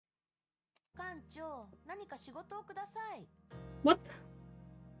What?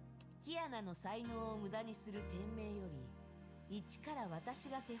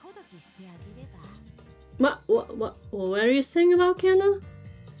 What are you saying about Kiana?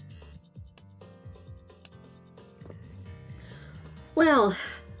 Well,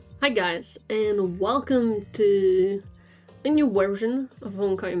 hi guys, and welcome to a new version of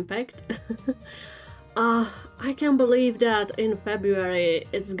Honkai Impact. I can't believe that in February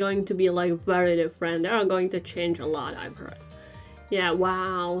it's going to be like very different. They are going to change a lot, I've heard. Yeah,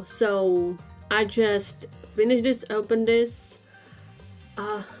 wow. So I just finished this, opened this.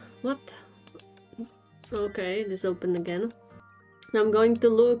 What? Okay, this opened again. I'm going to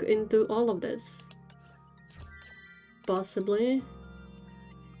look into all of this. Possibly.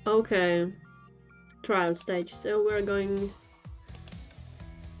 Okay. Trial stage. So we're going...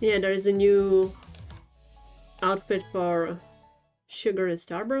 Yeah, there is a new outfit for Sugar and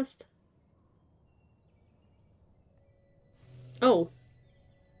Starburst. Oh.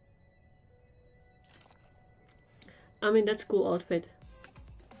 I mean, that's a cool outfit.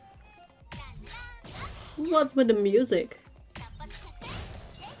 What's with the music?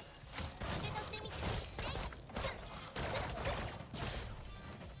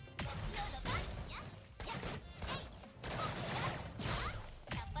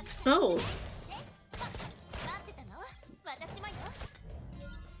 Oh.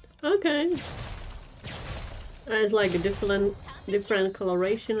 Okay. It's like a different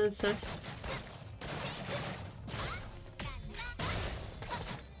coloration and such.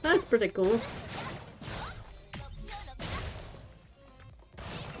 That's pretty cool.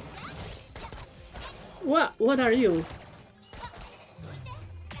 What are you?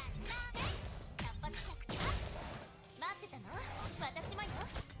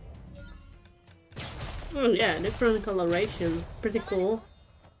 Oh yeah, different coloration. Pretty cool.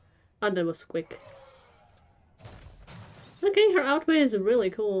 Oh, that was quick. Okay, her outfit is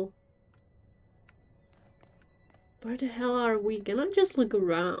really cool. Where the hell are we? Can I just look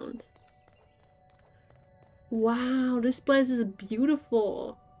around? Wow, this place is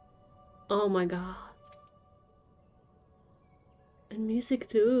beautiful. Oh my god. And music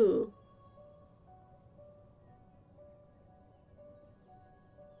too.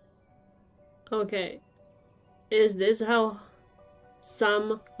 Okay. Is this how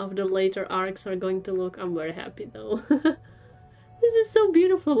some of the later arcs are going to look? I'm very happy though. This is so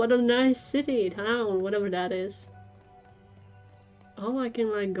beautiful. What a nice city, town, whatever that is. Oh, I can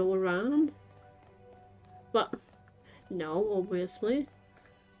like go around? But no, obviously.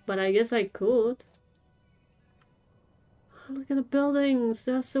 But I guess I could. Oh, look at the buildings.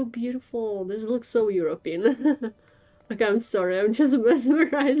 They're so beautiful. This looks so European. Okay, I'm sorry. I'm just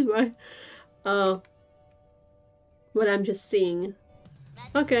mesmerized by what I'm just seeing.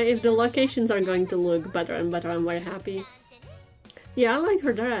 Okay, if the locations are going to look better and better, I'm very happy. Yeah, I like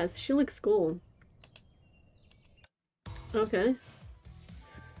her dress. She looks cool. Okay.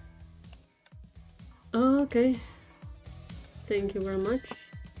 Okay. Thank you very much.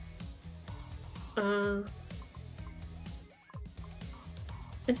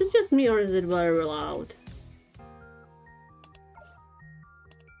 Is it just me or is it very loud?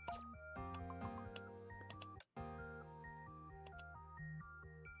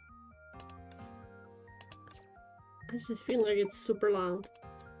 I just feel like it's super loud.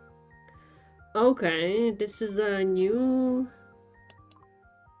 Okay, this is a new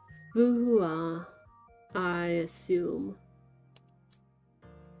HUA, I assume.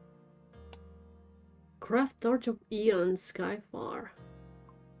 Craft Torch of Eon Skyfar.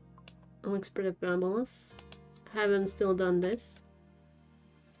 Looks pretty fabulous. Haven't still done this.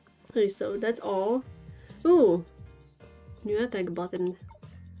 Okay, so that's all. Ooh! New attack button.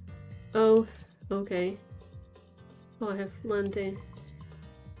 Oh, okay. Oh, I have plenty.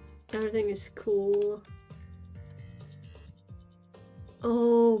 Everything is cool.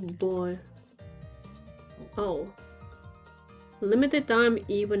 Oh boy. Oh. Limited time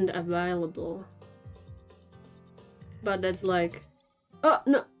event available. But that's like... Oh,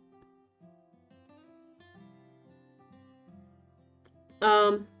 no!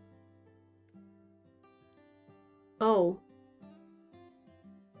 Oh.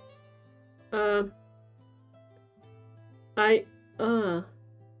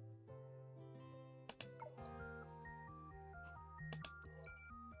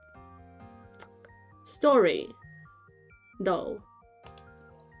 Story. Though.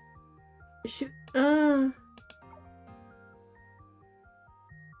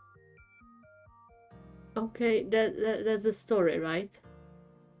 Okay, that's the story, right?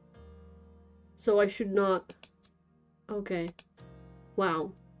 So I should not... Okay.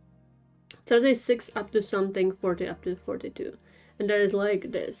 Wow. 36 up to something, 40 up to 42. And that is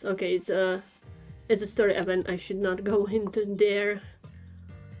like this. Okay, it's a story event. I should not go into there.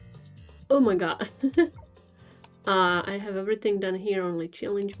 Oh my god. I have everything done here, only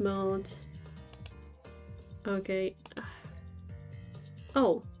challenge modes. Okay.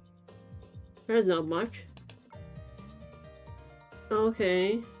 Oh. There's not much.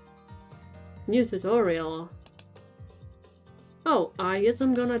 Okay. New tutorial. Oh, I guess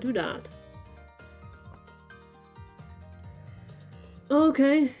I'm gonna do that.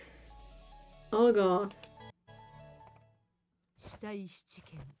 Okay. Oh god.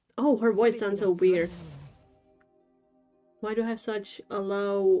 Oh, her voice sounds so weird. Why do I have such a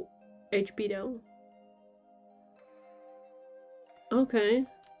low HP though? Okay.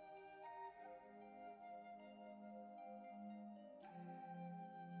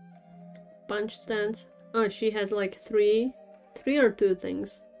 Punch stance. Oh, she has like three or two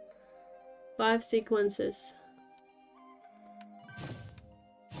things. 5 sequences.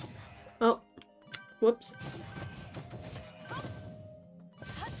 Oh, whoops.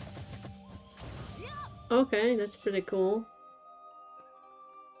 Okay, that's pretty cool.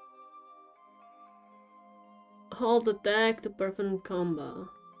 Hold attack to perform combo.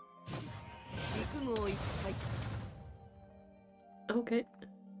 Okay.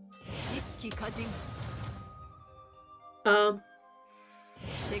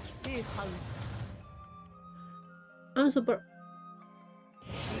 I'm super.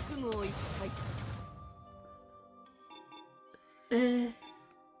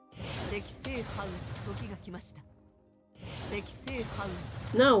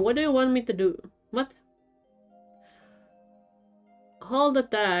 No, what do you want me to do? What? Hold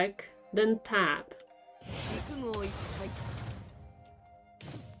attack, then tap.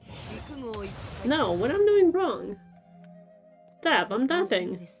 No, what I'm doing wrong? Tap, I'm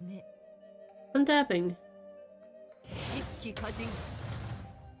tapping. I'm tapping.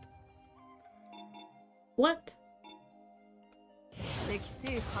 What?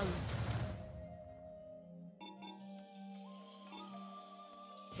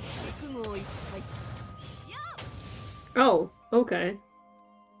 Oh, okay.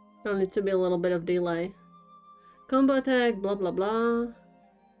 There'll need to be a little bit of delay. Combo attack, blah blah blah.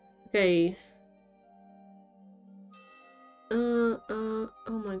 Okay.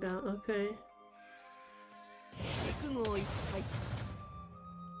 Oh my god, okay.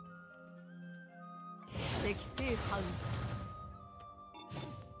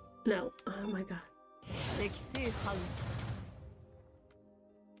 No, oh my god.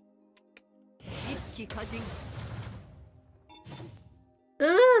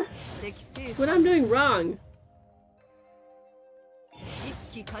 Ah! What I'm doing wrong?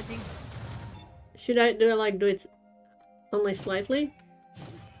 Should I do it only slightly?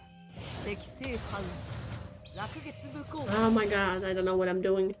 Oh my god, I don't know what I'm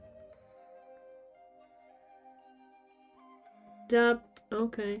doing. Dub,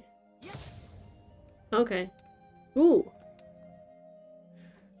 okay. Okay. Ooh.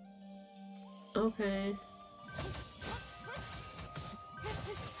 Okay.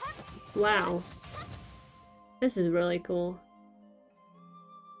 Wow. This is really cool.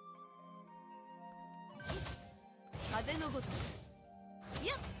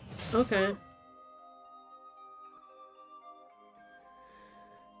 Okay.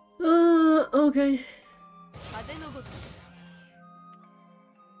 Okay.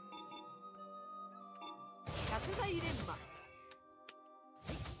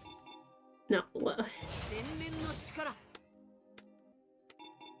 No, what?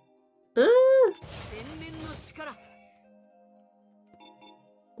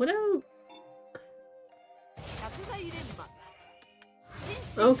 What else?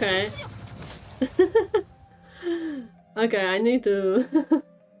 Okay. Okay, I need to...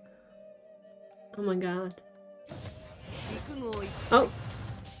 Oh my god. Oh!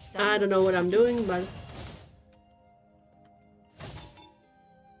 I don't know what I'm doing, but...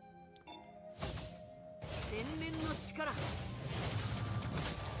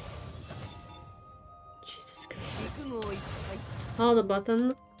 Jesus Christ. Hold the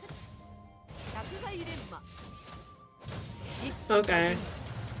button. Okay.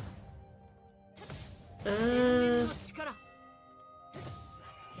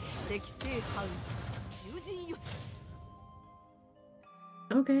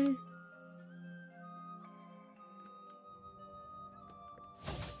 Okay.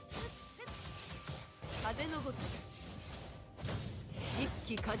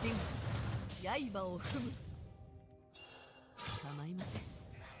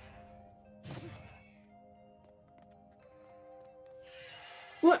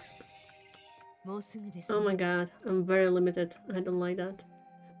 What? Oh my god, I'm very limited. I don't like that.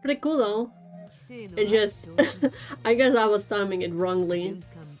 Pretty cool though. It just... I guess I was timing it wrongly.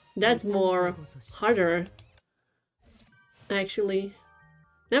 That's more harder. Actually.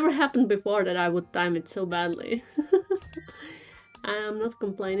 Never happened before that I would time it so badly. I'm not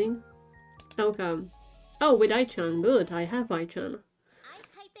complaining. Okay. Oh, with I-chan. Good, I have I-chan.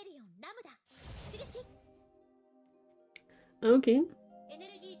 Okay.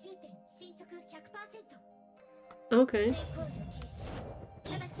 Okay.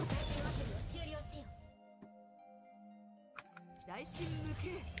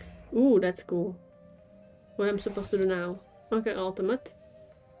 Ooh, that's cool. What I'm supposed to do now? Okay, ultimate.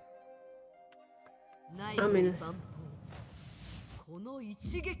 I mean...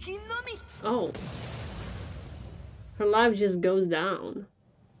 Oh. Her life just goes down.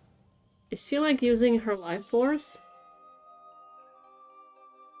 Is she like using her life force?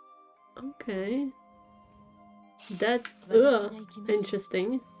 Okay. That's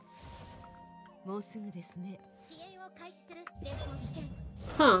interesting.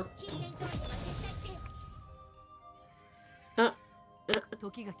 Huh.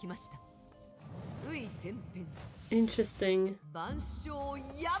 Interesting.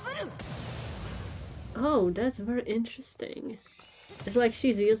 Oh, that's very interesting. It's like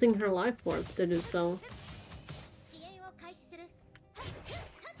she's using her life force to do so.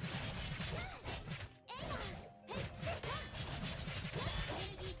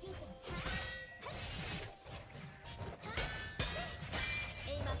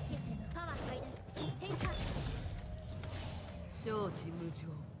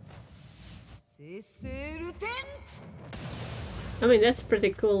 I mean, that's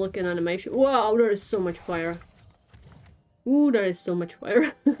pretty cool looking animation. Wow, there is so much fire. Ooh, there is so much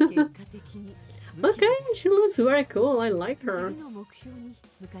fire. Okay, she looks very cool. I like her.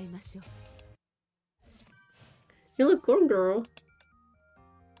 You look cool, girl.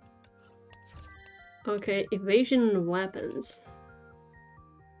 Okay, evasion weapons.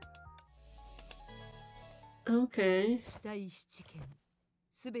 Okay.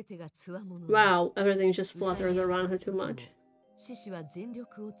 Wow, everything just flutters around her too much.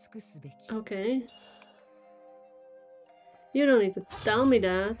 Okay. You don't need to tell me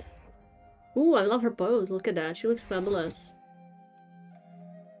that. Ooh, I love her pose. Look at that. She looks fabulous.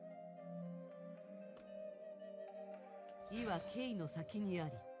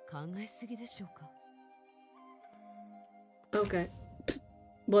 Okay.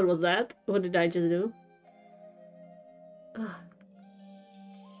 What was that? What did I just do? Ah.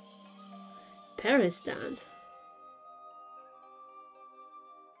 Paris dance.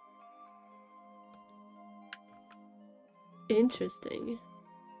 Interesting.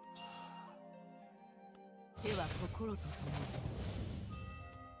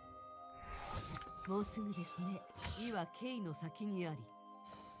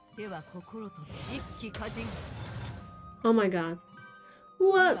 Oh my god.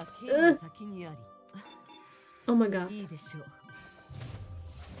 What? Oh my god.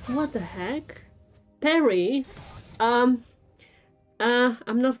 What the heck? Perry? I'm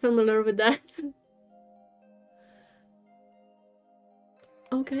not familiar with that.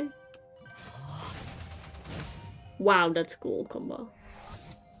 Okay. Wow, that's cool combo.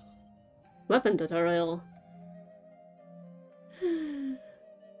 Weapon tutorial.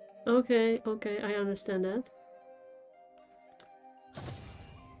 Okay, okay, I understand that.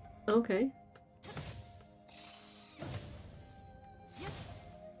 Okay.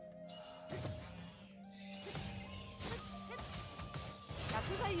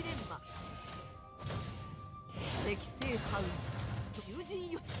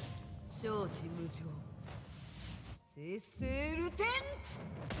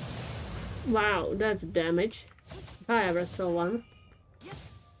 Wow, that's damage. If I ever saw one.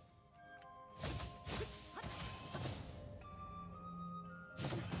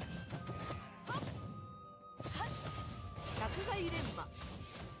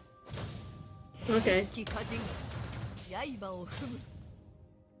 Okay.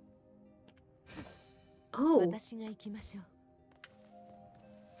 Oh.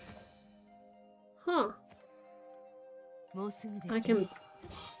 Huh. I can...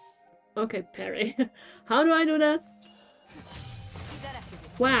 Okay, parry. How do I do that?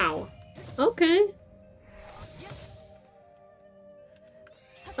 Wow. Okay.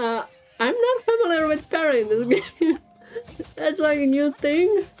 I'm not familiar with parry in this game. That's like a new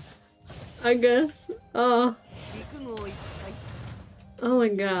thing, I guess. Oh my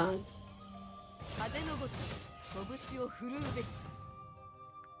god.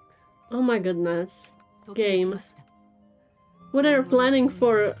 Oh my goodness. Game. What are you planning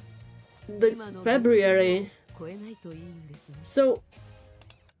for the February. So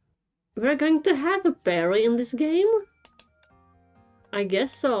we're going to have a parry in this game? I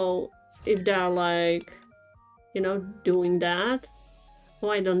guess so. If they're like, you know, doing that. Oh,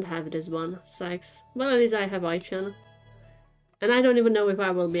 I don't have this one. Sucks. But at least I have I-chan. And I don't even know if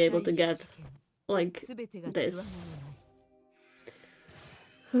I will be able to get, like, this.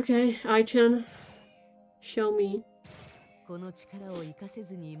 Okay, I-chan. Show me.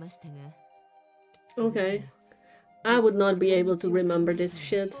 Okay. I would not be able to remember this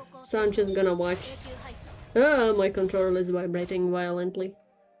shit, so I'm just gonna watch. Ah, my controller is vibrating violently.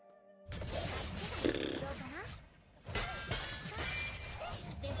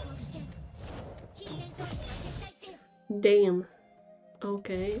 Damn.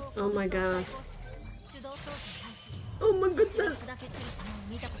 Okay. Oh my god. Oh my goodness.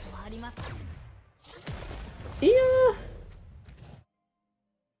 Yeah.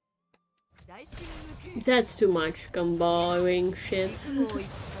 That's too much comboing shit.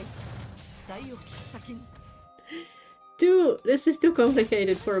 This is too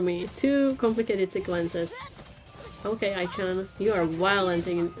complicated for me. Too complicated sequences. Okay, I-chan, you are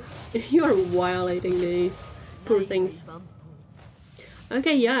violating these poor things.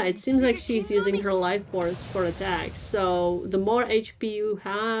 Okay, yeah, it seems like she's using her life force for attacks. So the more HP you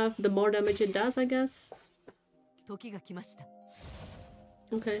have, the more damage it does, I guess. Okay.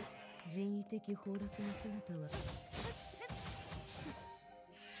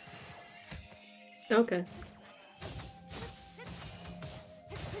 Okay.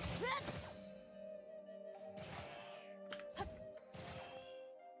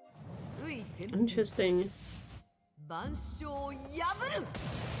 Interesting.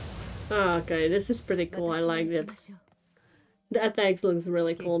 Okay, this is pretty cool. I like it. The attacks looks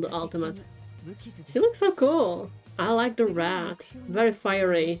really cool, the ultimate. She looks so cool. I like the rat. Very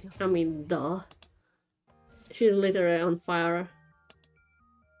fiery. I mean, duh. She's literally on fire.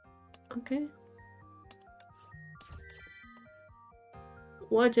 Okay.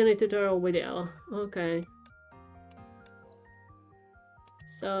 Watch any tutorial video. Okay.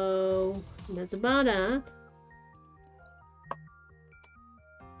 So that's about it.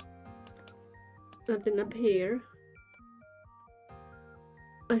 Nothing up here.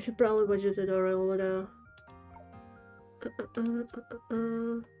 I should probably watch a tutorial video.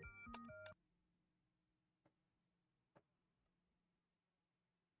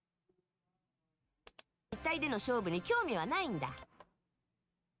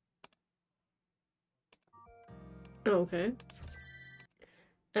 Okay.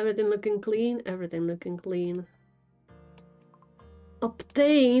 Everything looking clean, everything looking clean.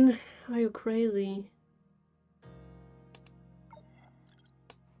 Obtain? Are you crazy?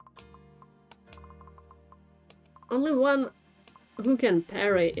 Only one who can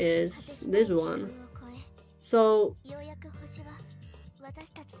parry is this one. So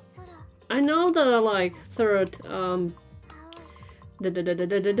I know the like third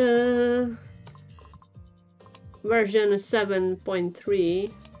version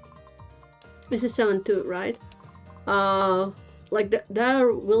 7.3. This is 7.2, right? Like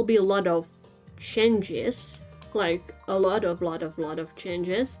there will be a lot of changes, like a lot of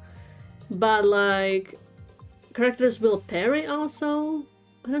changes, but like characters will parry also.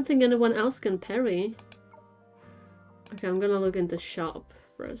 I don't think anyone else can parry. Okay, I'm gonna look into shop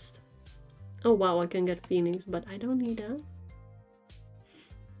first. Oh wow, I can get Phoenix, but I don't need that.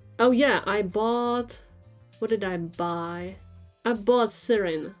 Oh yeah, I bought... What did I buy? I bought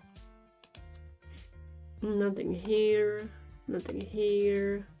Siren. Nothing here. Nothing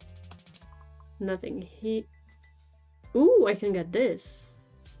here. Nothing here. Ooh, I can get this.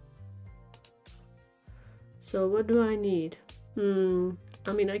 So what do I need?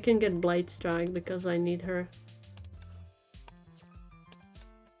 I mean, I can get Blade Strike because I need her.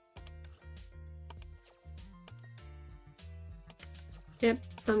 Yep,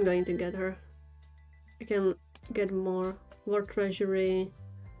 I'm going to get her. I can get more treasury.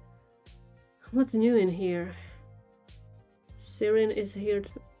 What's new in here? Siren is here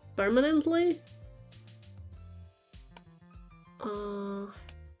permanently? I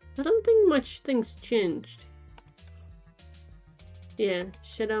don't think much things changed. Yeah,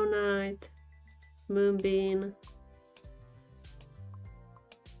 Shadow Knight, Moonbeam.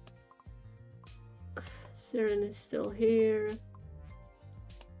 Siren is still here.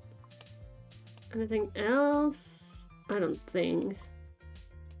 Anything else? I don't think.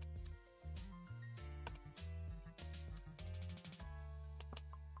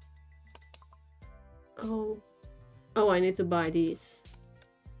 Oh, I need to buy these.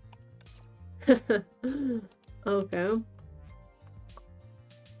 Okay.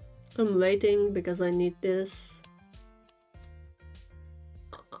 I'm waiting because I need this.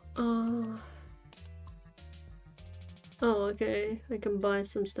 Oh, okay. I can buy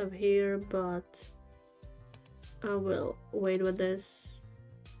some stuff here, but I will wait with this.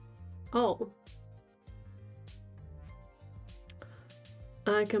 Oh.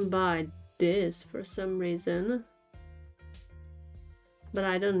 I can buy this for some reason. But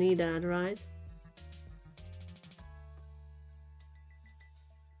I don't need that, right?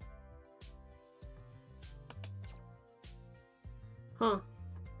 Huh.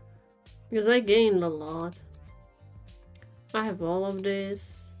 Because I gained a lot. I have all of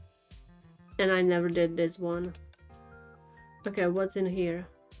this. And I never did this one. Okay, what's in here?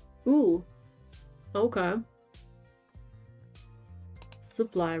 Ooh. Okay.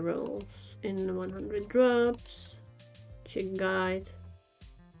 Supply rolls in 100 drops. Check guide.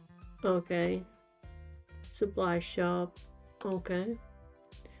 Okay. Supply shop. Okay.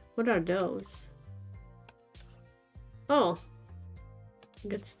 What are those? Oh.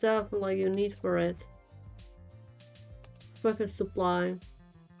 Get stuff like you need for it. Focus supply.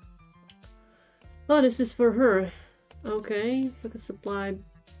 Oh, this is for her. Okay. Focus supply.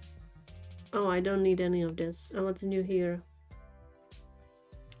 Oh, I don't need any of this. Oh, what's new here?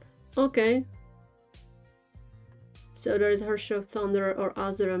 Okay. So there's Herrschers, Thunder, or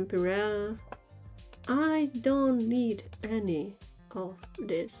Azure Empire. I don't need any of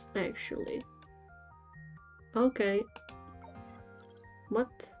this, actually. Okay. What?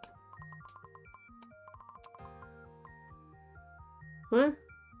 What?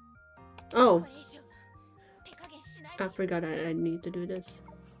 Oh. I forgot I need to do this.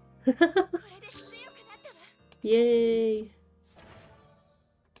 Yay.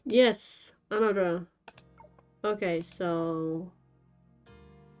 Yes, another. Okay, so...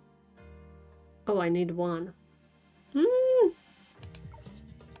 Oh, I need one.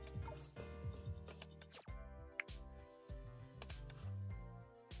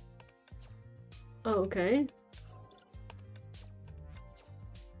 Oh, okay.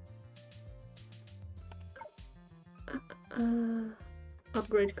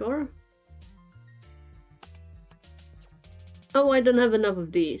 Upgrade core. Oh, I don't have enough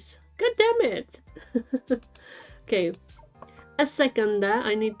of these. God damn it! Okay. A second that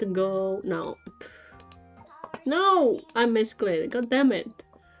I need to go... No. No! I misclicked. God damn it.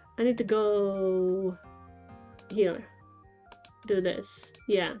 I need to go... Here. Do this.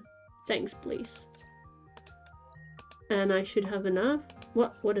 Yeah. Thanks, please. And I should have enough.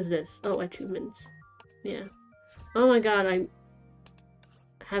 What is this? Oh, achievements. Yeah. Oh my god, I'm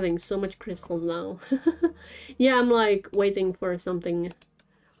having so much crystals now. Yeah, I'm like waiting for something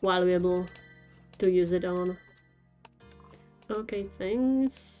valuable to use it on. Okay,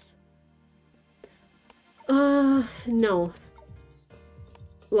 thanks. No.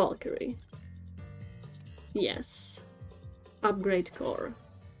 Valkyrie. Yes. Upgrade core.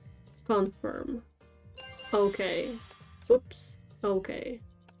 Confirm. Okay. Oops. Okay.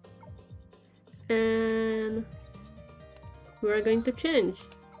 And we're going to change.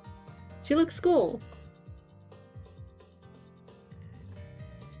 She looks cool.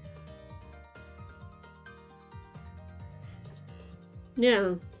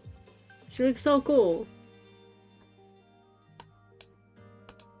 Yeah. She looks so cool.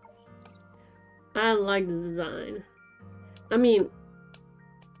 I like the design. I mean,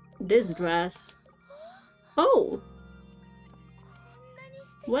 this dress. Oh!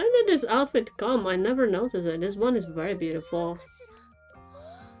 When did this outfit come? I never noticed it. This one is very beautiful.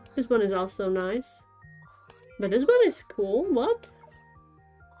 This one is also nice. But this one is cool. What?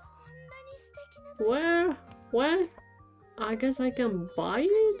 Where? Where? I guess I can buy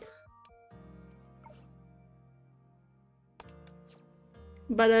it?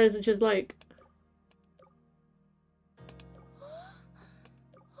 But it's just like...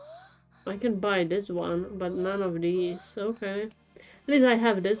 I can buy this one, but none of these. Okay. At least I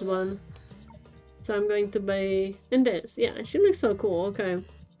have this one. So I'm going to buy... in this. Yeah, she looks so cool. Okay.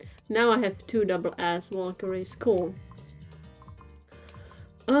 Now I have 2 double S Valkyries. Cool.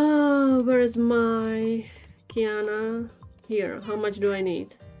 Where is my... Kiana? Here. How much do I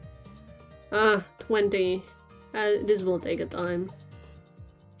need? 20. This will take a time.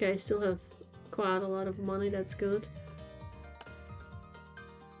 Okay, I still have quite a lot of money. That's good.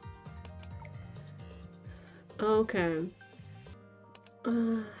 Okay.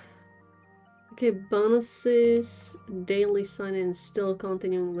 Okay, bonuses, daily sign-in, still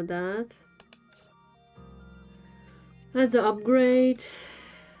continuing with that. That's an upgrade.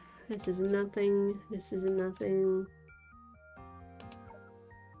 This is nothing. This is nothing.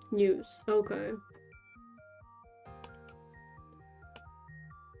 News. Okay.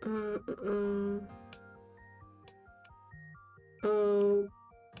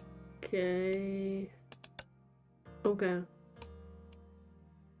 Okay. Okay.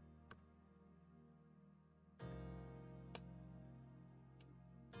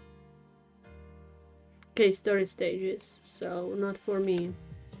 Okay, story stages. So not for me.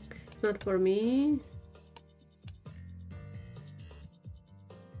 Not for me.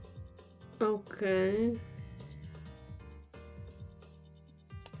 Okay.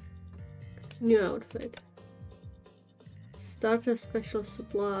 New outfit. Start a special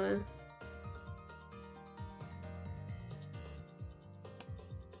supply.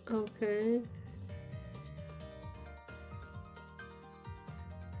 Okay.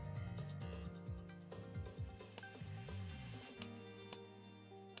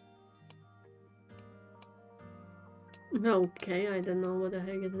 Okay, I don't know what the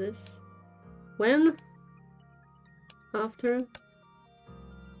heck is this. When? After?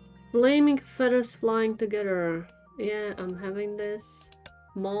 Flaming feathers flying together. Yeah, I'm having this.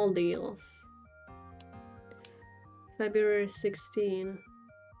 Mall deals. February 16.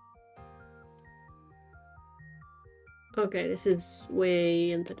 Okay, this is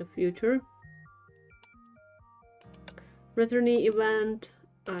way into the future. Returnee event.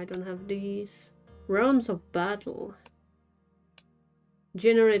 I don't have these. Realms of Battle.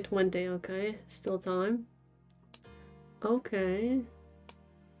 January 20, okay. Still time. Okay.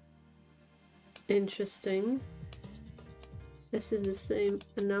 Interesting. This is the same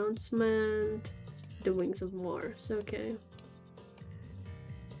announcement. The Wings of Mars, okay.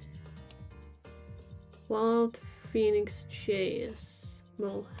 Wild Phoenix Chase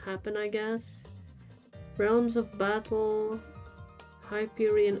will happen, I guess. Realms of Battle.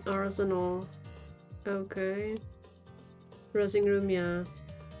 Hyperion Arsenal. Okay. Dressing room, yeah.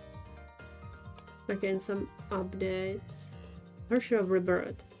 Again, some updates. Herrschers of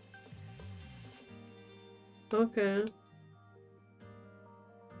Rebirth. Okay.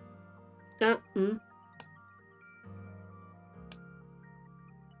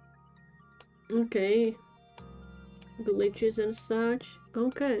 Okay. Glitches and such.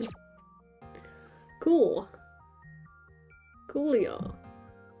 Okay. Cool. Coolio.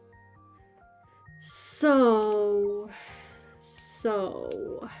 So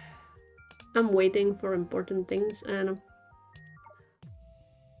I'm waiting for important things, and am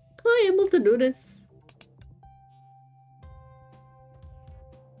I able to do this?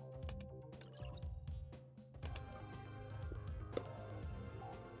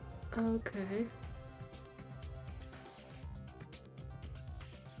 Okay.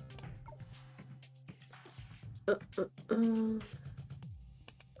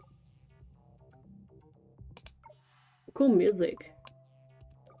 Cool music.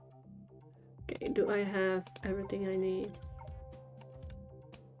 Okay, do I have everything I need?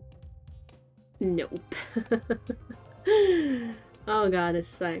 Nope. Oh god, it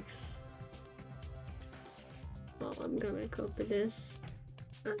sucks. Well, I'm gonna copy this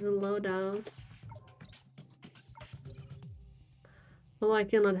as a loadout. Oh, I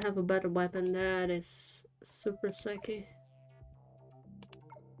cannot have a better weapon. That is super sucky.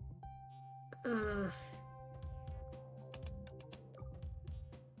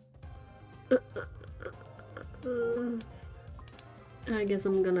 I guess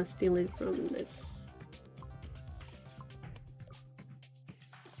I'm gonna steal it from this.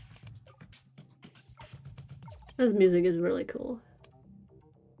 This music is really cool.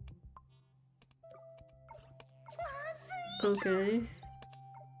 Okay.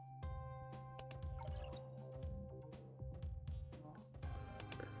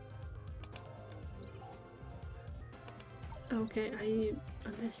 Okay, I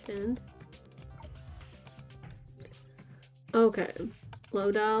understand. Okay,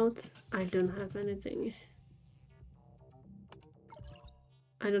 loadout. I don't have anything.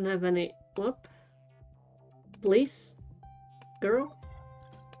 I don't have any. Whoop. Please, girl.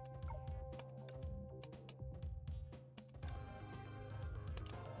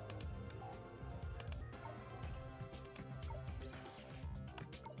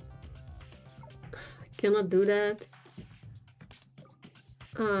 I cannot do that.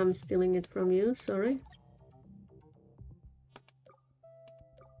 I'm stealing it from you, sorry.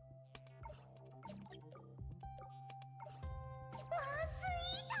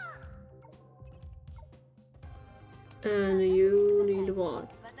 And you need what?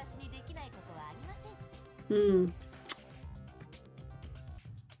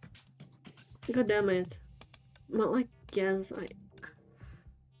 God damn it. Well, I guess I...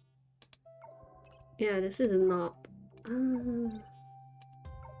 Yeah, this is not...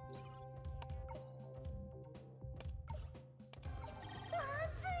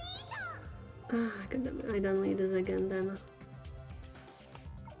 Ah, I don't need this again then.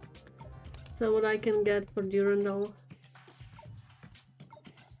 So what I can get for Durandal?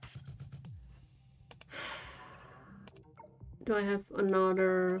 Do I have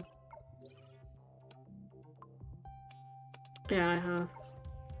another? Yeah, I have.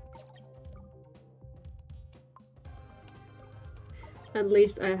 At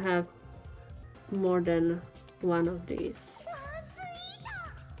least I have more than one of these.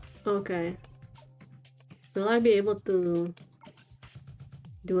 Okay. Will I be able to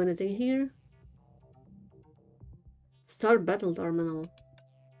do anything here? Start battle terminal.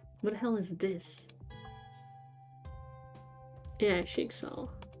 What the hell is this? Yeah, SHICKSAL.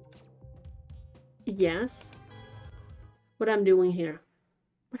 Yes. What I'm doing here?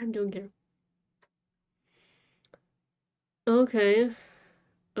 What I'm doing here? Okay.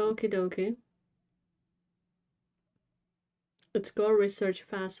 Okie dokie. Let's go research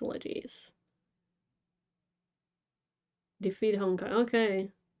facilities. Defeat Honkai. Okay.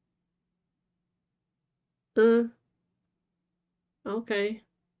 Okay.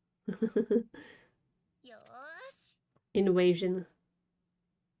 Invasion.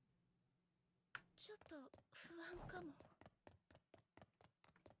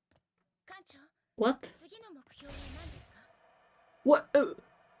 What? What?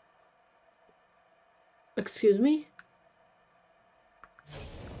 Excuse me?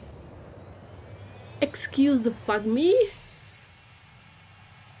 Excuse the fuck me?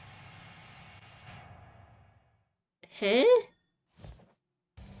 Hey?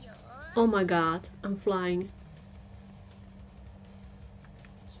 Oh my god, I'm flying.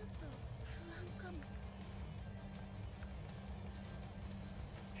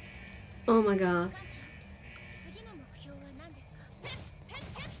 Oh my god.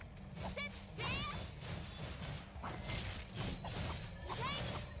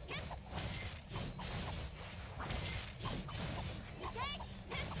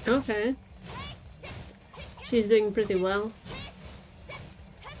 Okay. She's doing pretty well.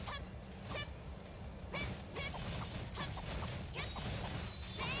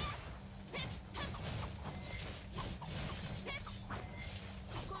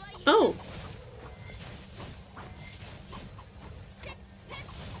 Oh!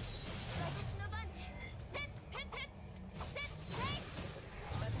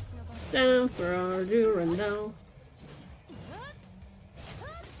 Down for our Durandal.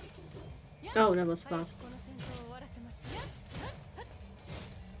 Oh, that was fast.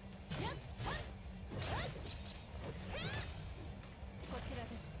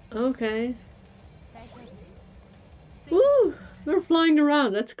 Okay. Woo! We're flying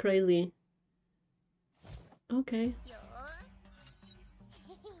around, that's crazy. Okay.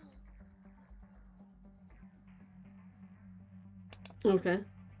 Okay.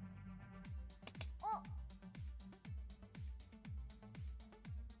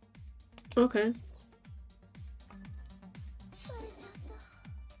 Okay.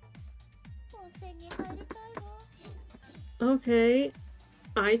 Okay.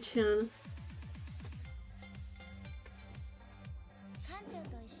 I-chan.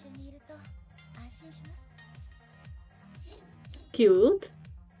 Cute.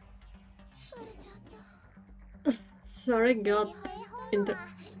 Sorry, got into.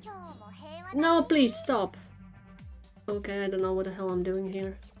 No, please stop. Okay, I don't know what the hell I'm doing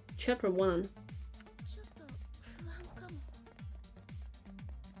here. Chapter 1.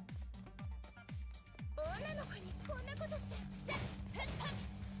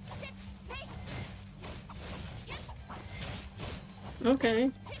 Okay.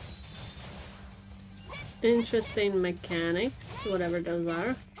 Interesting mechanics, whatever those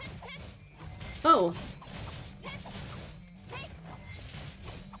are. Oh!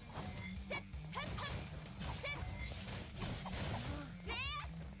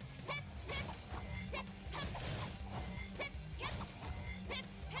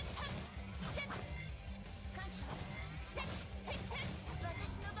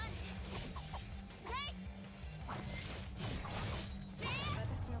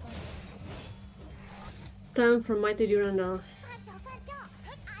 Time for Mighty Durandal.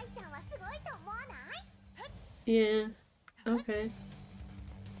 Yeah, okay.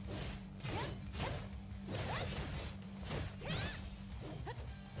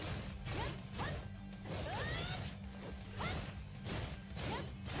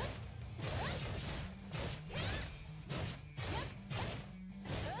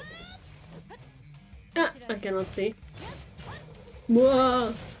 Ah, I cannot see.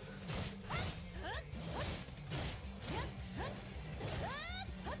 Whoa!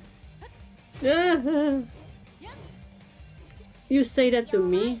 You say that to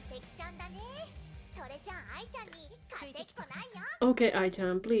me? Okay,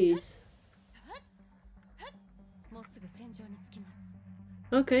 Ai-chan, please.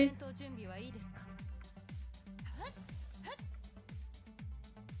 Okay.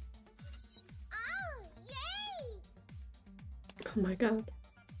 Oh my god.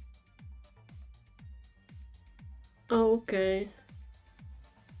 Okay.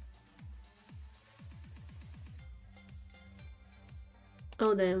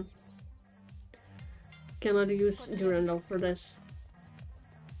 Oh damn. Cannot use Durandal for this.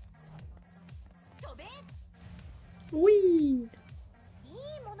 Whee!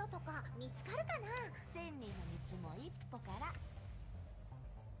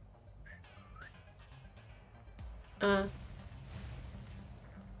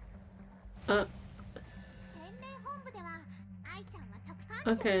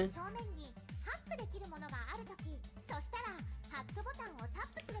 Okay.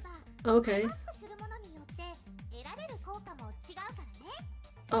 Okay.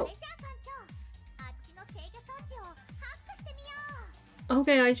 Oh.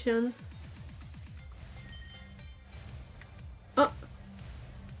 Okay, Ai-chan. Oh.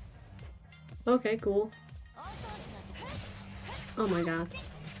 Okay, cool. Oh my god.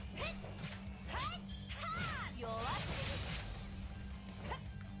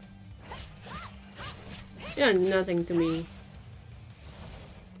 You're nothing to me.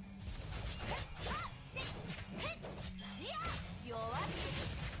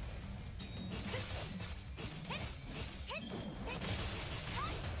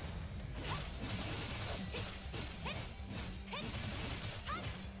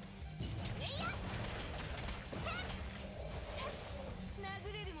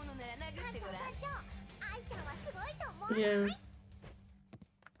 Yeah.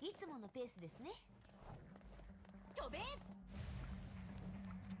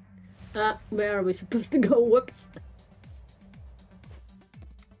 Where are we supposed to go? Whoops.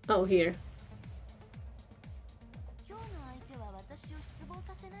 Oh, here.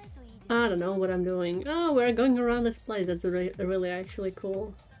 I don't know what I'm doing. Oh, we're going around this place. That's really actually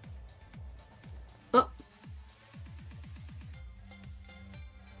cool. Oh.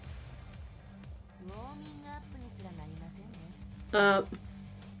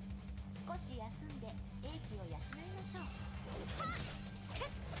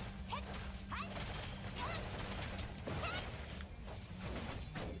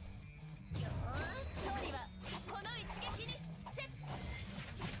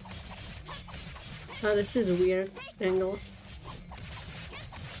 Oh, this is a weird angle.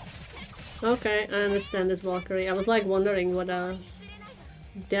 Okay, I understand this Valkyrie. I was like wondering what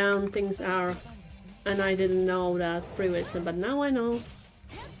down things are, and I didn't know that previously, but now I know.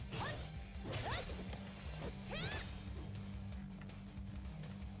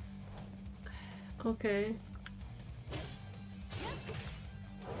 Okay.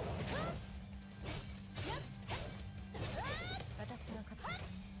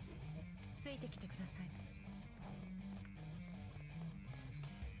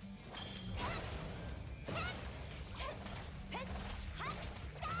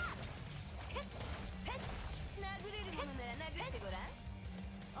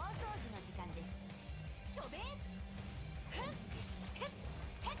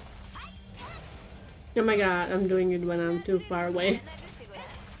 Oh my god, I'm doing it when I'm too far away.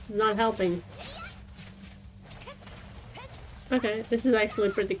 It's not helping. Okay, this is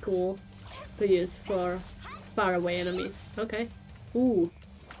actually pretty cool to use for far away enemies. Okay. Ooh.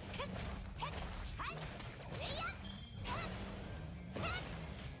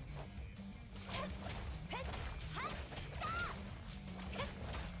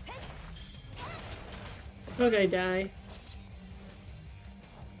 Okay, die.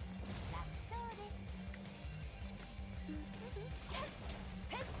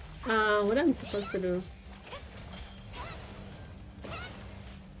 What am I supposed to do?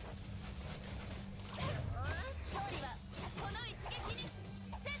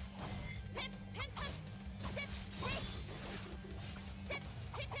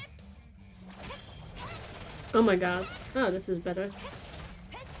 Oh my god. Oh, this is better.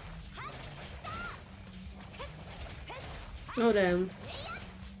 Oh damn.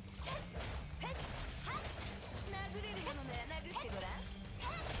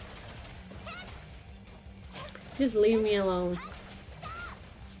 Just leave me alone.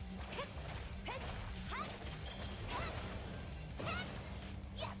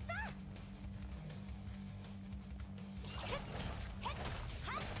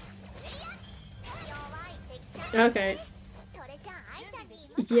 Okay.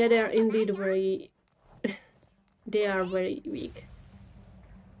 Yeah, they are indeed very... they are very weak.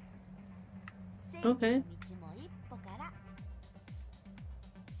 Okay.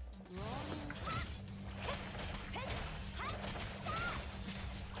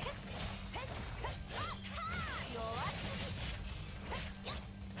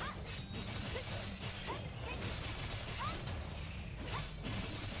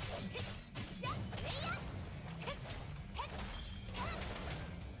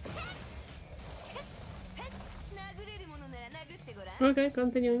 Okay,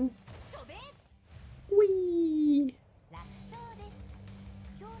 continuing. Whee!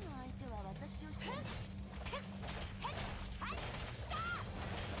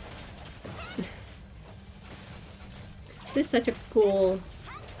 This is such a cool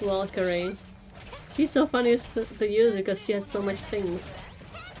Valkyrie. She's so funny to use because she has so much things.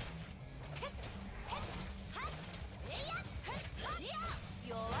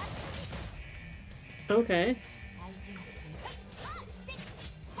 Okay.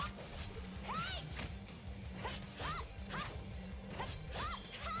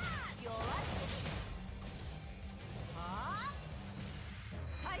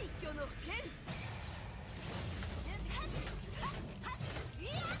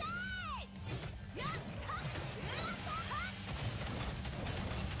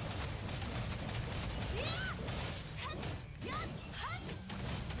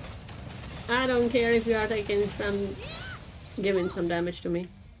 I don't care if you are taking some... giving some damage to me.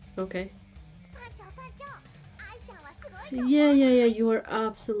 Okay. Yeah, you are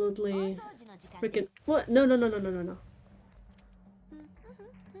absolutely... freaking... What? No.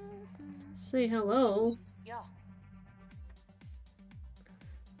 Say hello.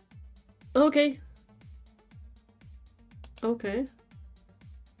 Okay. Okay.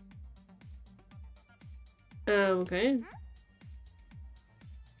 Okay.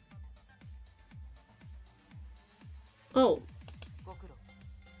 Oh.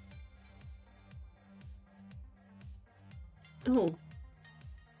 Oh.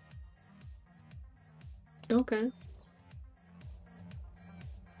 Okay.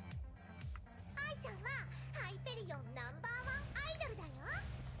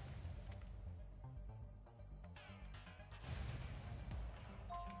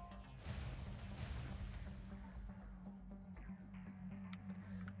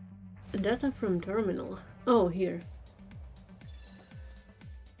 Data from terminal. Oh, here.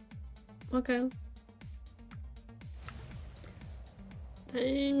 Okay.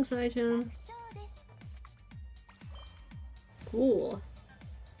 Thanks, Aichan. Cool.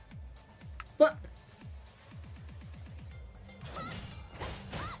 What?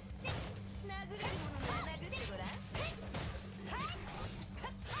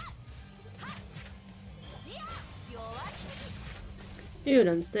 You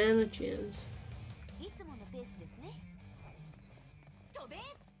don't stand a chance.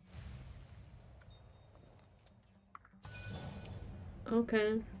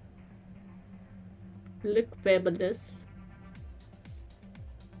 Okay. Look fabulous.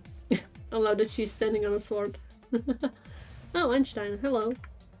 I love that she's standing on a sword. Oh, Einstein, hello.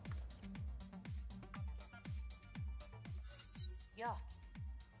 Yeah.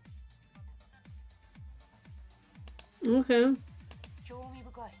 Okay.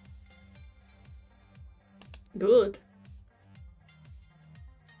 Good.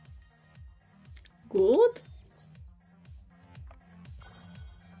 Good?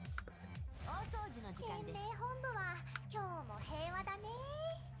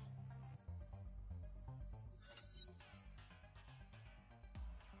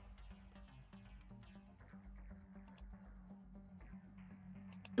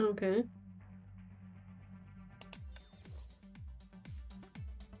 Okay.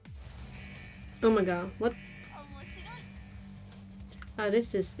 Oh my god, what? Ah,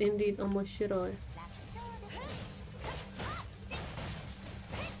 this is indeed omoshiroi.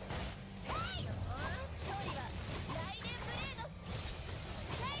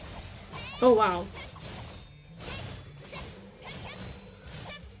 Oh wow.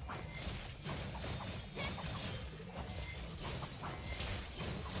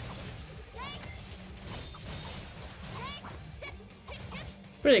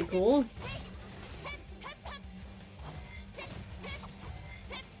 Pretty cool.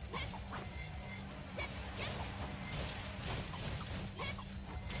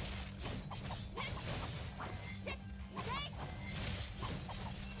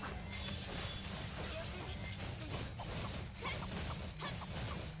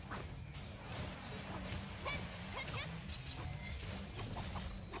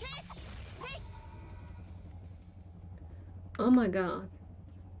 Oh my god.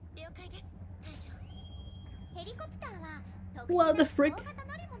 What the frick?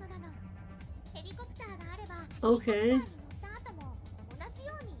 Okay.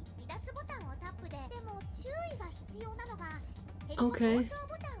 Okay.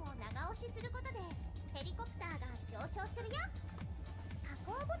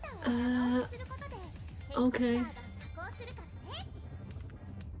 Okay.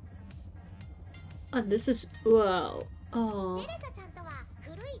 Oh, this is wow. Oh.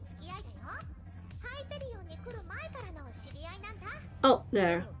 Oh,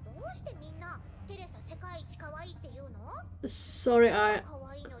 there. Sorry, I...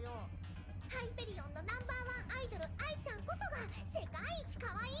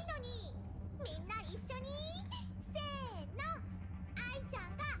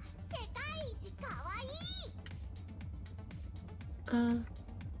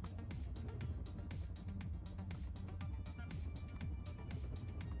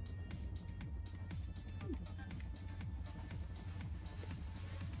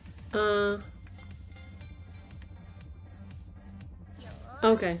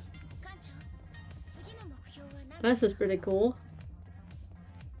 Okay. This is pretty cool.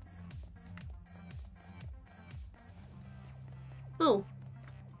 Oh.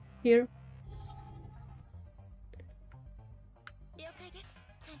 Here.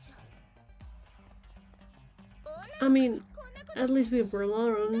 I mean, at least we were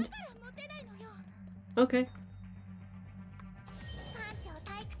learned. Okay.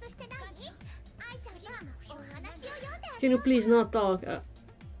 Can you please not talk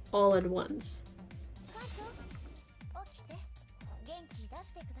all at once?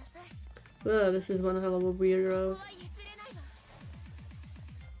 Oh, this is one hell of a weird road.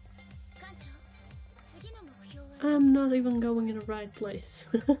 I'm not even going in the right place.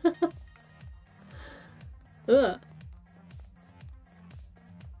 Ugh.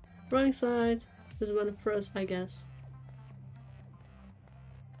 Wrong side. This is one first, I guess.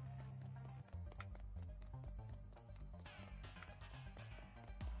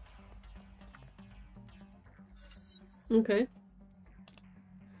 Okay.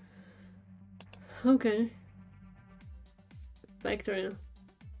 Okay. Factory.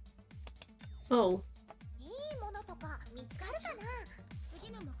 Oh.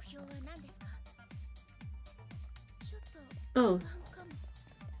 Oh.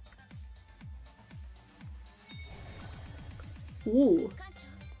 Ooh.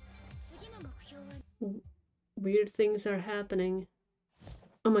 Weird things are happening.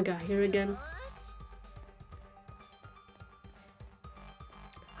 Oh my god, here again.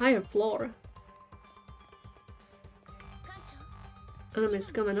 Higher floor.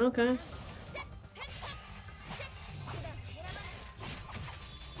 Enemies coming, okay.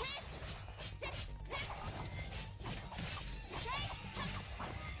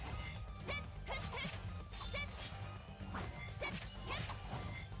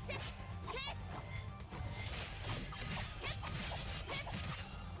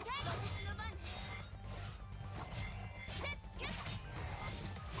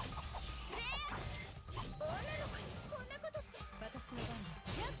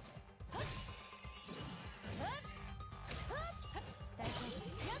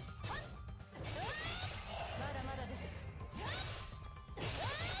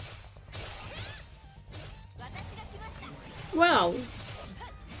 Wow,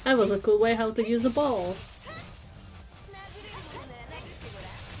 that was a cool way how to use a ball.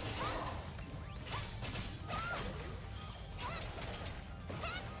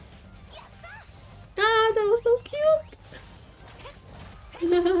 Ah, that was so cute!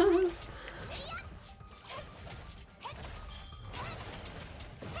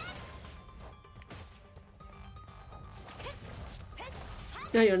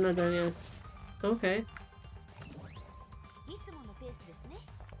 No, you're not done yet. Okay.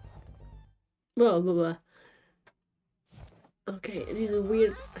 Blah, blah, blah. Okay, these are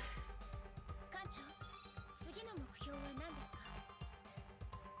weird.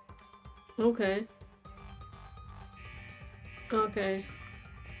 Okay. Okay.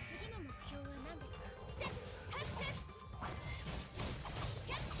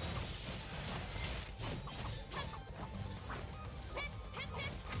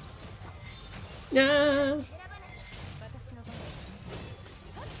 Nah.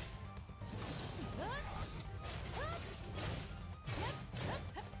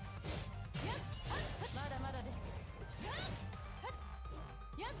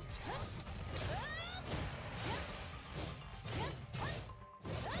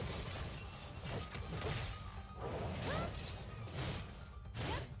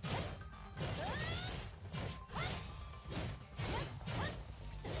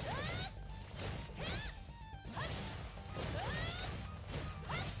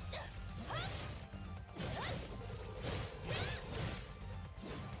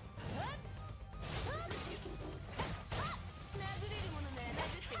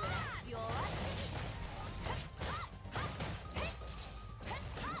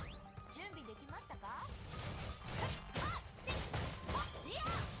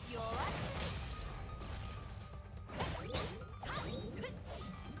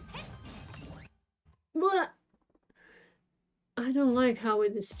 I don't like how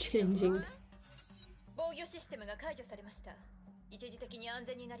it is changing.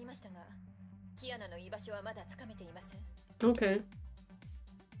 Okay.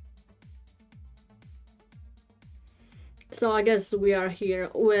 So I guess we are here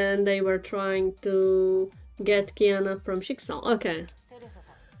when they were trying to get Kiana from SHICKSAL. Okay.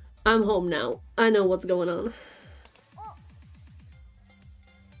 I'm home now. I know what's going on.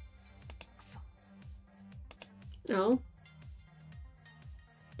 No.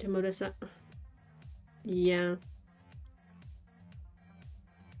 Timuresa. Yeah.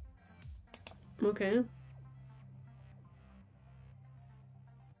 Okay.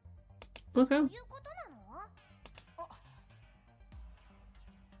 Okay.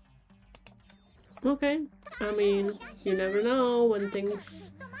 Okay. I mean, you never know when things...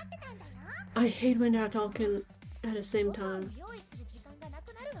 I hate when they're talking at the same time.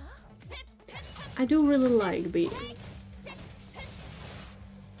 I do really like beating.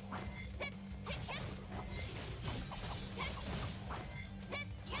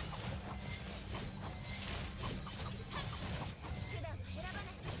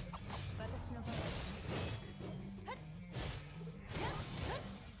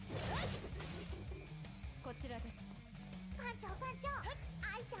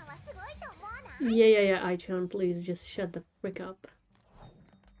 Yeah, I-chan, please just shut the frick up.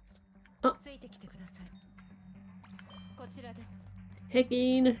 Oh.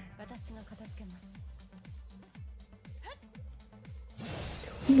 Heckin.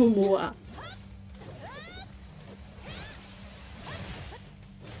 Momoa.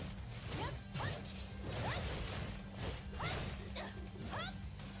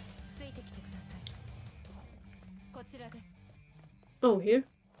 Oh, here?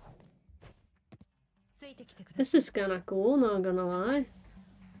 This is kinda cool, not gonna lie.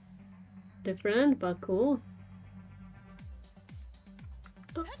 Different, but cool.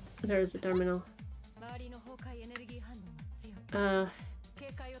 Oh, there's a terminal. Oh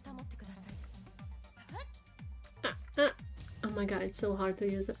my god, it's so hard to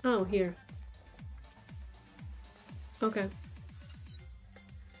use it. Oh, here. Okay.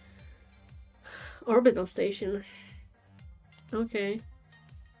 Orbital station. Okay.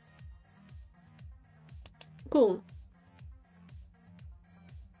 Cool.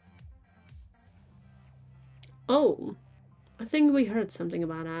 Oh, I think we heard something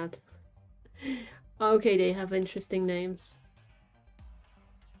about that. Okay, they have interesting names.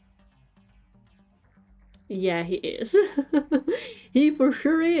 Yeah, he is. He for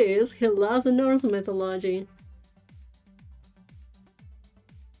sure is. He loves the Norse mythology.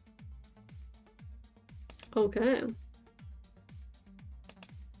 Okay.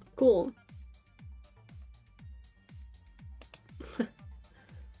 Cool.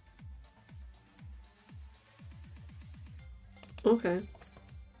 Okay.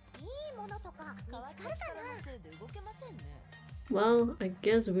 Well, I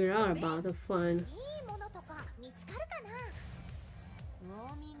guess we are about to find.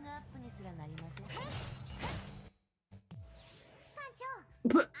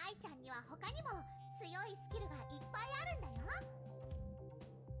 But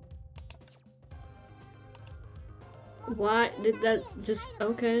why did that just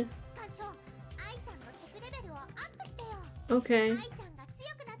okay? Okay.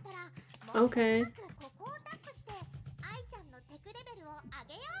 Okay.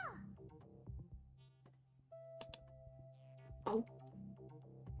 Oh.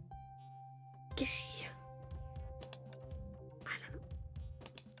 Okay. I don't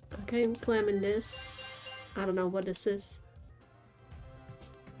know. Okay, I'm claiming this. I don't know what this is.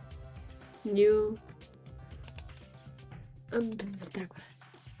 New.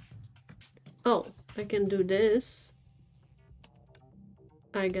 Oh, I can do this.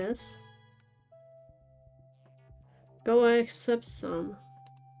 I guess. Go accept some.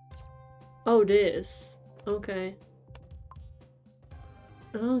 Oh, this. Okay.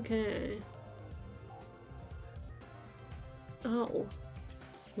 Okay. Oh.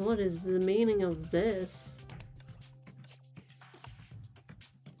 What is the meaning of this?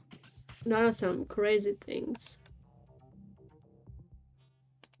 There are some crazy things.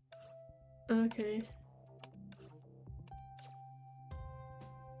 Okay.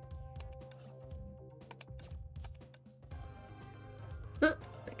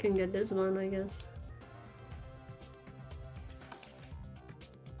 I can get this one, I guess.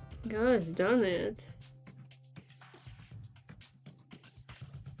 Gosh darn it.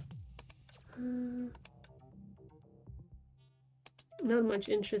 Not much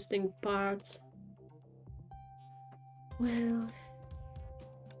interesting parts. Well,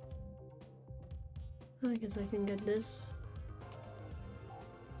 I guess I can get this.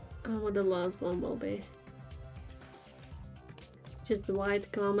 what the last one will be. Just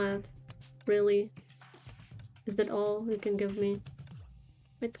white combat. Really? Is that all you can give me?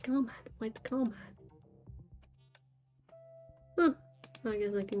 White combat, white combat. Huh. I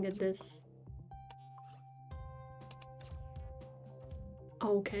guess I can get this.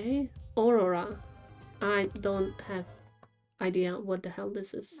 Okay. Aurora. I don't have idea what the hell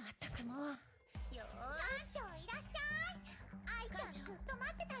this is.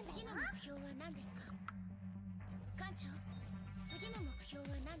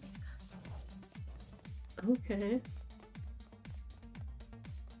 Okay.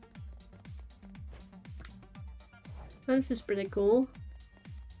 This is pretty cool.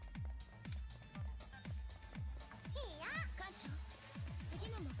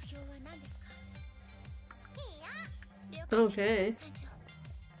 Okay.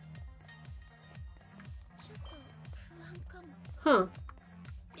 Huh.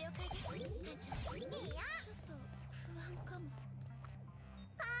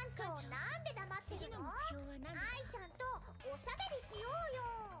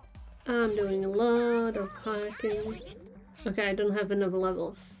 I'm doing a lot of hiking. Okay, I don't have enough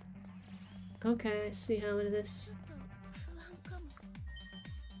levels. Okay, I see how it is.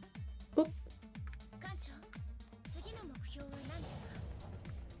 Oop.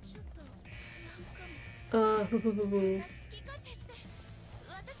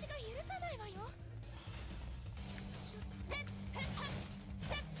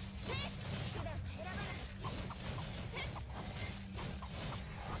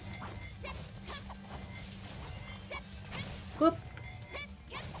 Whoop.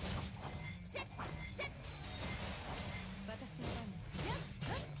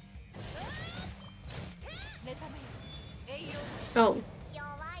 Oh.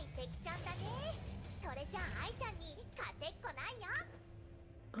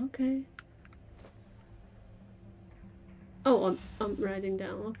 Okay. Oh, I'm writing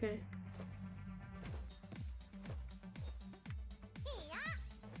down. Okay.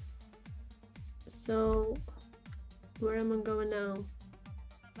 So, where am I going now?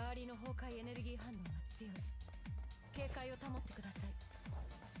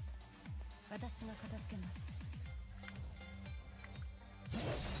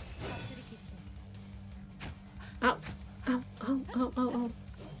 Ow! Ow! Ow! Ow! Ow! Ow!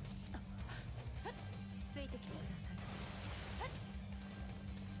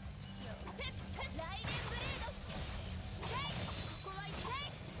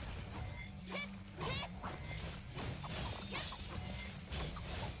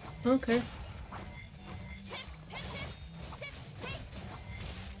 Okay.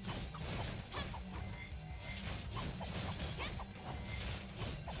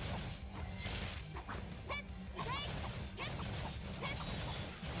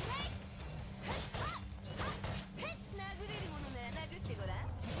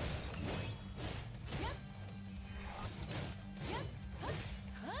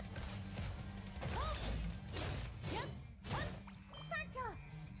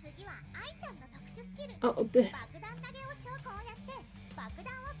 Oh, okay.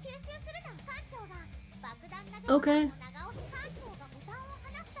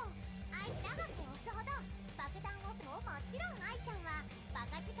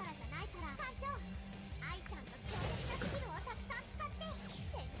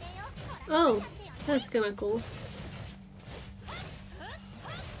 Oh, that's kind of cool.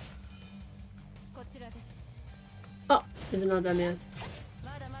 Oh, it's not done yet.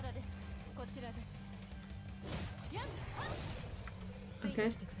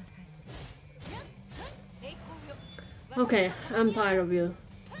 Okay. Okay, I'm tired of you.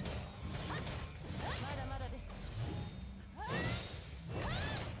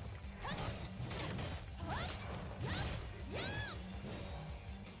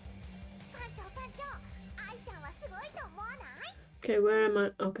 Okay, where am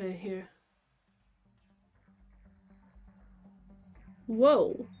I? Okay, here.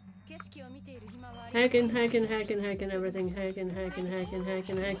 Whoa. Hacking, hacking, hacking, hacking everything. Hacking, hacking, hacking,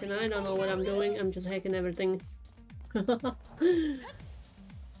 hacking, hacking. I don't know what I'm doing. I'm just hacking everything.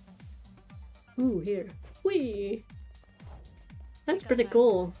 Ooh, here. Whee! That's pretty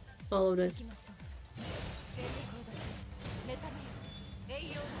cool, all of this.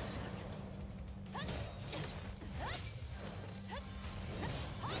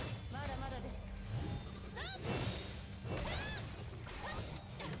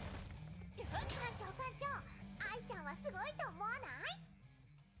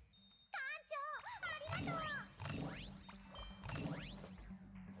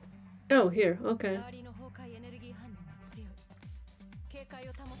 Oh, here, okay.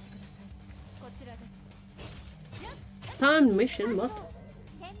 Timed mission, what?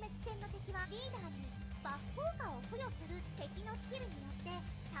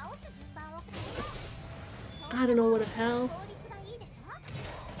 I don't know what the hell.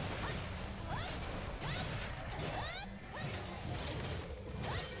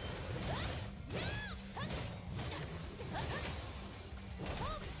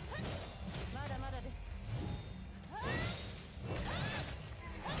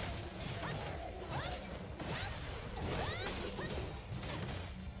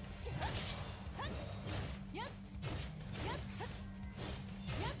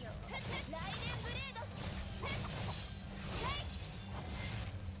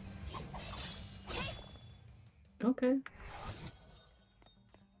 Okay.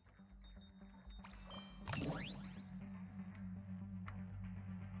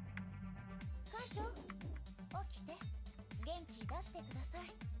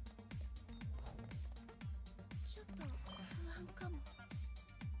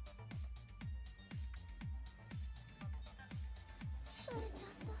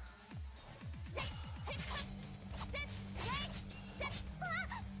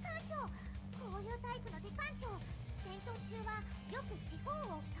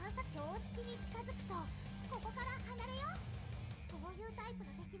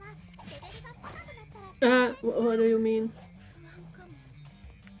 What do you mean?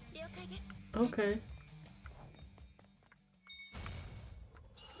 Okay.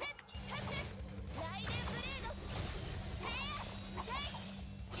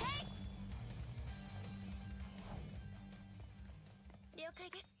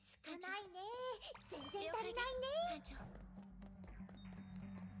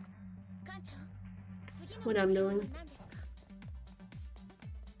 What I'm doing?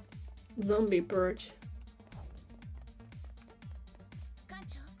 Zombie purge.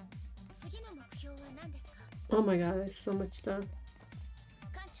 Oh my god, there's so much stuff.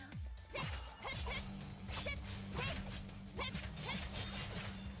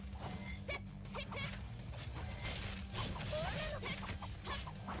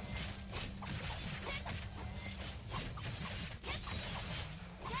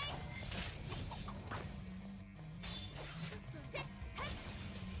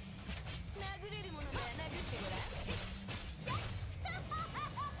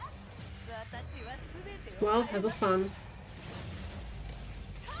 Well, have a fun.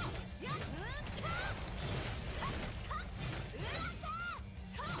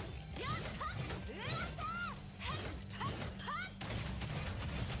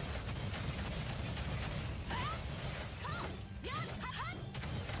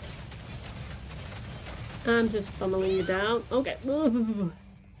 I'm just pummeling you down. Okay.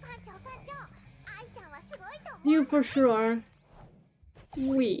 You for sure are.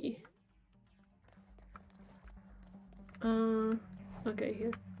 We. Okay,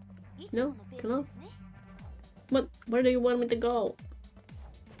 here. No? Come on. What? Where do you want me to go?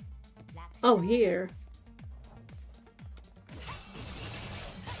 Oh, here.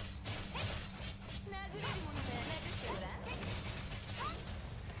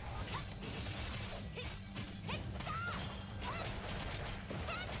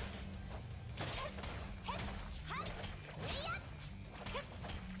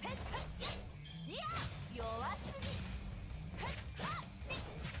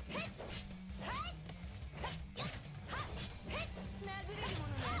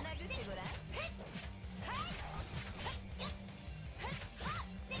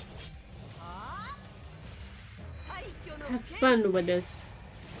 Have fun with this.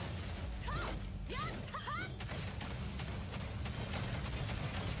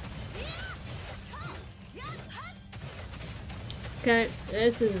 Okay,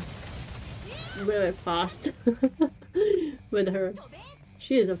 this is really fast with her.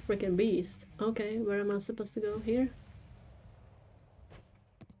 She is a freaking beast. Okay, where am I supposed to go? Here?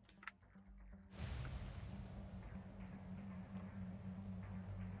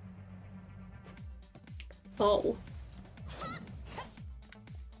 Oh.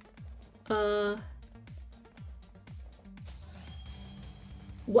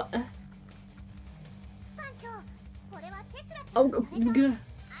 What? Oh, good.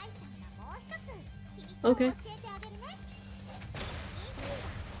 Okay.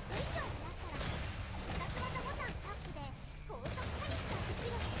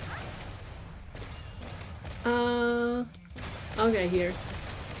 Okay, here.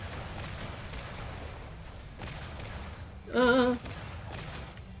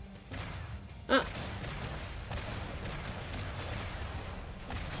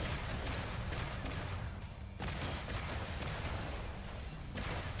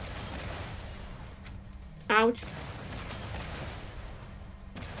 Ouch.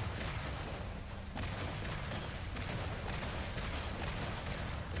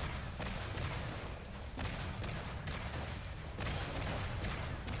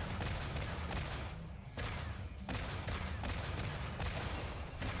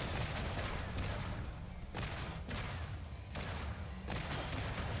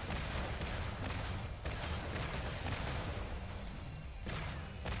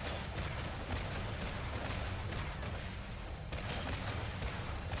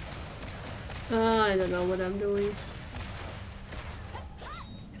 I don't know what I'm doing.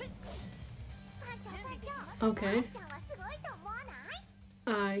 Okay.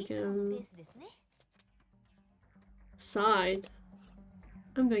 I can side.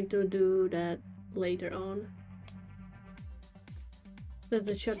 I'm going to do that later on. That's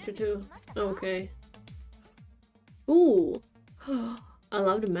a chapter 2. Okay. Ooh! I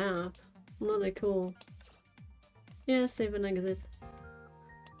love the map. Really cool. Yeah, save and exit.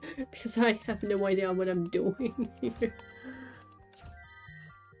 Because I have no idea what I'm doing here.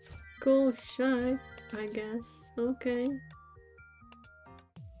 Cool shot, I guess. Okay.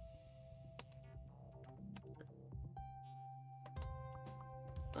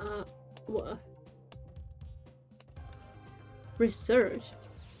 What? Research.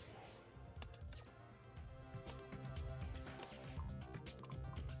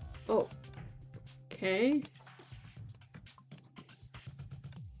 Oh. Okay.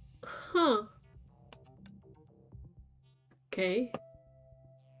 Huh. Okay.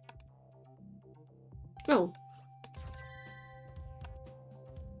 Oh.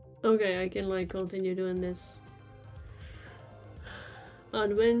 Okay, I can like continue doing this.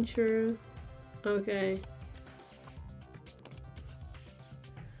 Adventure. Okay.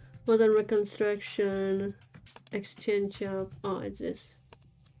 Modern reconstruction. Exchange shop. Oh, it's this.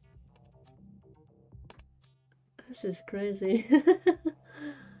 This is crazy.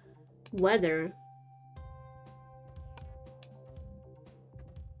 Weather.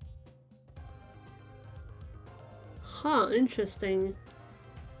 Huh, interesting.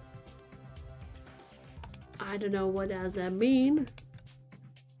 I don't know what does that mean.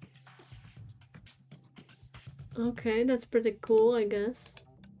 Okay, that's pretty cool, I guess.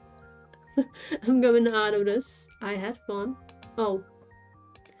 I'm going out of this. I had fun. Oh.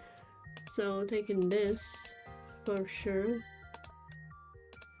 So, taking this for sure.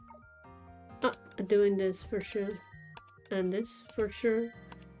 Ah, doing this for sure. And this for sure.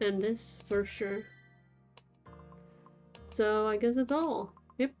 And this for sure. So, I guess that's all.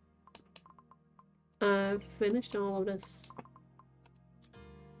 Yep. I've finished all of this.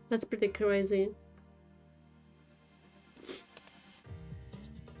 That's pretty crazy.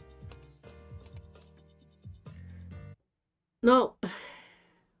 No.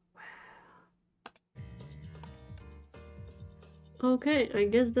 Okay, I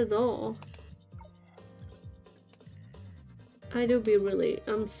guess that's all.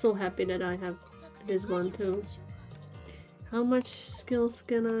 I'm so happy that I have this one too. How much skills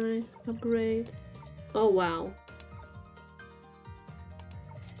can I upgrade? Oh wow.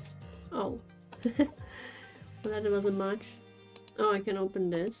 Oh. Well, that wasn't much. Oh, I can open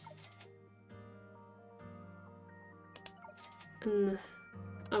this. And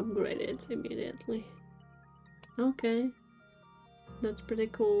upgrade it immediately. Okay. That's pretty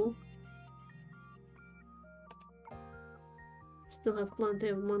cool. Still have plenty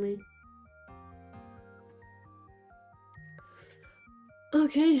of money.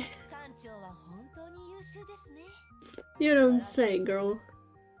 Okay. You don't say, girl.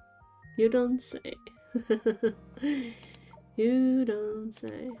 You don't say. You don't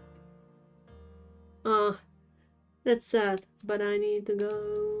say. Ah, that's sad, but I need to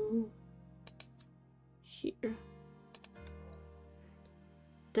go here.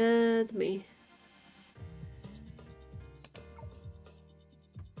 That's me.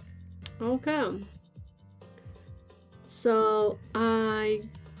 Okay. So I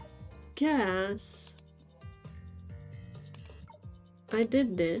guess I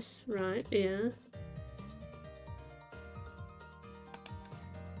did this, right? Yeah.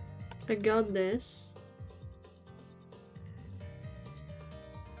 I got this.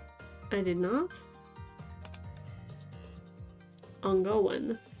 I did not.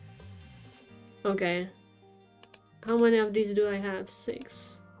 Ongoing. Okay. How many of these do I have?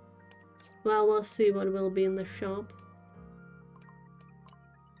 6. Well, we'll see what will be in the shop.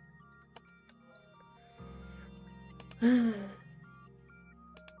 And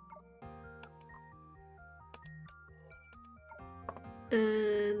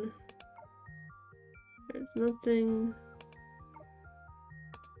there's nothing.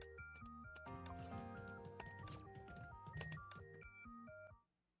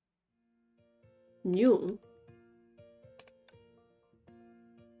 New?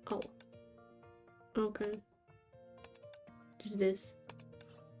 Oh. Okay. Just this.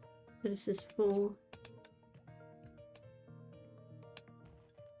 This is full.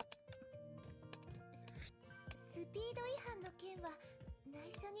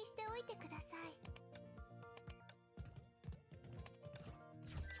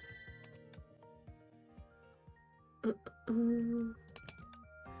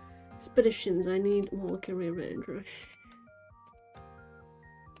 Expeditions, I need Valkyrie Ranger.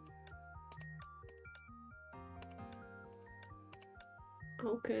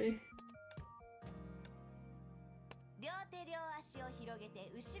 Okay.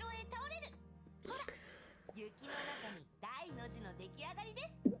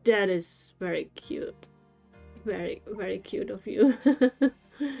 That is very cute. Very, very cute of you.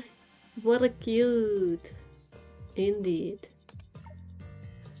 What a cute. Indeed.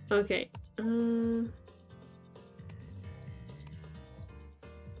 Okay.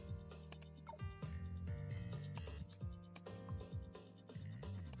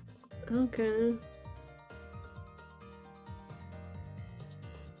 Okay.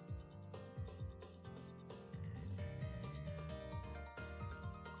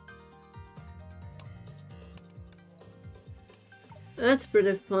 That's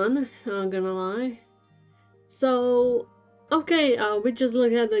pretty fun, not gonna lie. So, okay, we just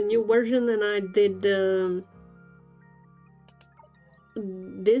looked at the new version and I did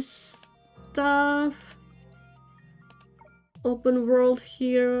this stuff. Open world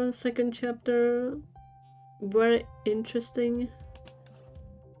here, second chapter. Very interesting.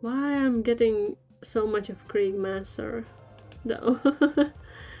 Why I'm getting so much of Krieg Master, though.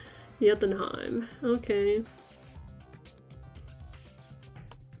 Jotunheim, okay.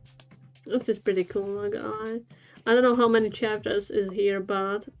 This is pretty cool, not gonna lie. I don't know how many chapters is here,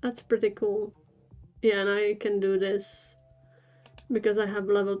 but that's pretty cool. Yeah, and I can do this because I have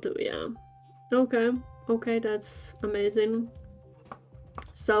level 2, yeah. Okay, okay, that's amazing.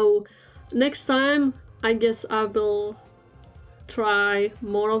 So, next time, I guess I will try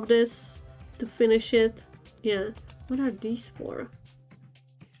more of this to finish it. Yeah, what are these for?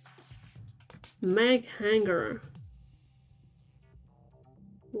 Mag hanger.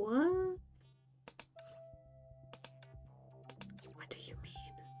 What? What do you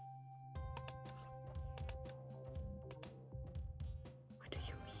mean? What do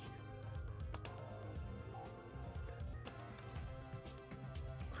you mean?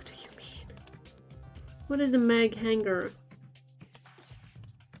 What do you mean? What is the mag hanger?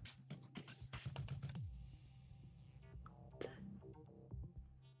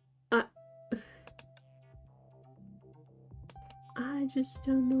 I just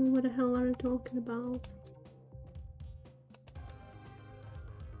don't know what the hell are you talking about.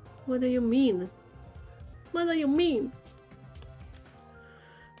 What do you mean? What do you mean?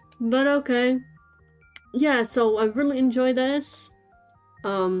 But okay. Yeah, so I really enjoyed this.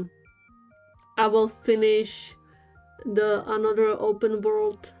 I will finish the another open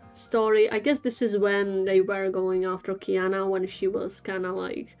world story. I guess this is when they were going after Kiana, when she was kind of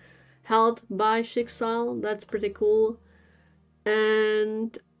like held by SHICKSAL. That's pretty cool.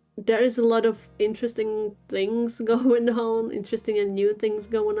 And there is a lot of interesting things going on, interesting and new things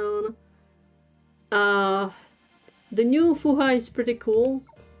going on. The new Fuha is pretty cool,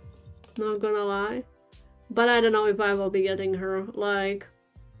 not gonna lie, but I don't know if I will be getting her. Like,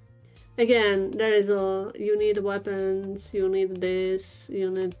 again, there is you need weapons, you need this, you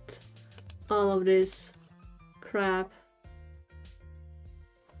need all of this crap.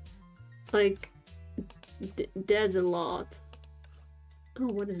 Like, there's a lot. Oh,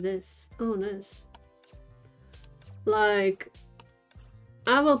 what is this? Oh, this. Like,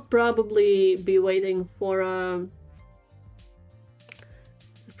 I will probably be waiting for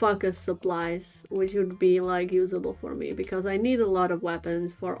focus supplies, which would be like usable for me because I need a lot of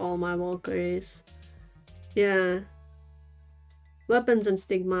weapons for all my Valkyries. Yeah, weapons and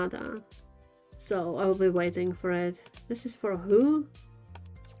stigmata. So I will be waiting for it. This is for who?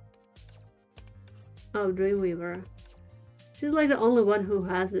 Oh, Dreamweaver. She's like the only one who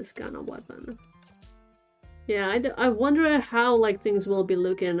has this kind of weapon. Yeah, I wonder how like things will be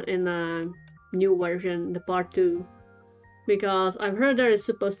looking in a new version, the part 2. Because I've heard there is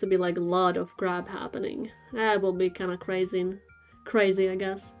supposed to be like a lot of crap happening. That will be kind of crazy, I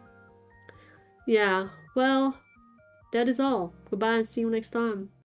guess. Yeah, well, that is all. Goodbye and see you next time.